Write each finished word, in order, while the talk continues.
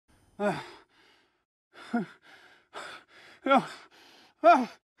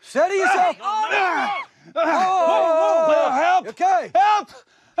Steady yourself. Oh, help! Okay. Help!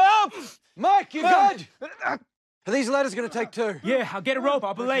 Help! Mike, you good? I Are these ladders going to take two? Yeah, I'll get a rope.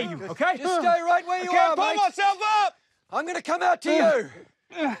 I'll belay you, okay? Just stay right where you can't are, pull mate. myself up! I'm going to come out to you.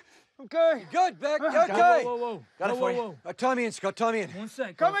 Okay. Good, Beck. You okay? Whoa. Got it for you. Right, tie me in, Scott. Tie me in. 1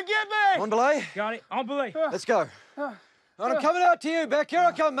 sec. Come and get me! On belay. Got it. On belay. Let's go. Right, I'm coming out to you, Beck. Here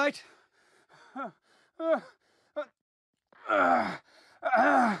I come, mate.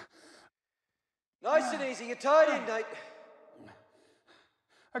 Nice and easy. You're tied in, Nate.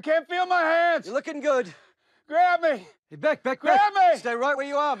 I can't feel my hands. You're looking good. Grab me. Hey, Beck. Grab me. Stay right where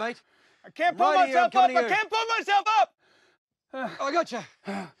you are, mate. I can't pull Right here, I'm myself up. coming to I you. can't pull myself up. I got you.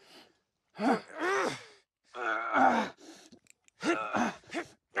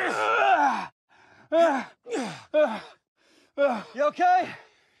 You okay?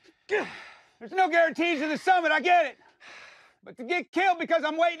 There's no guarantees to the summit, I get it. But to get killed because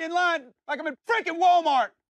I'm waiting in line like I'm in freaking Walmart.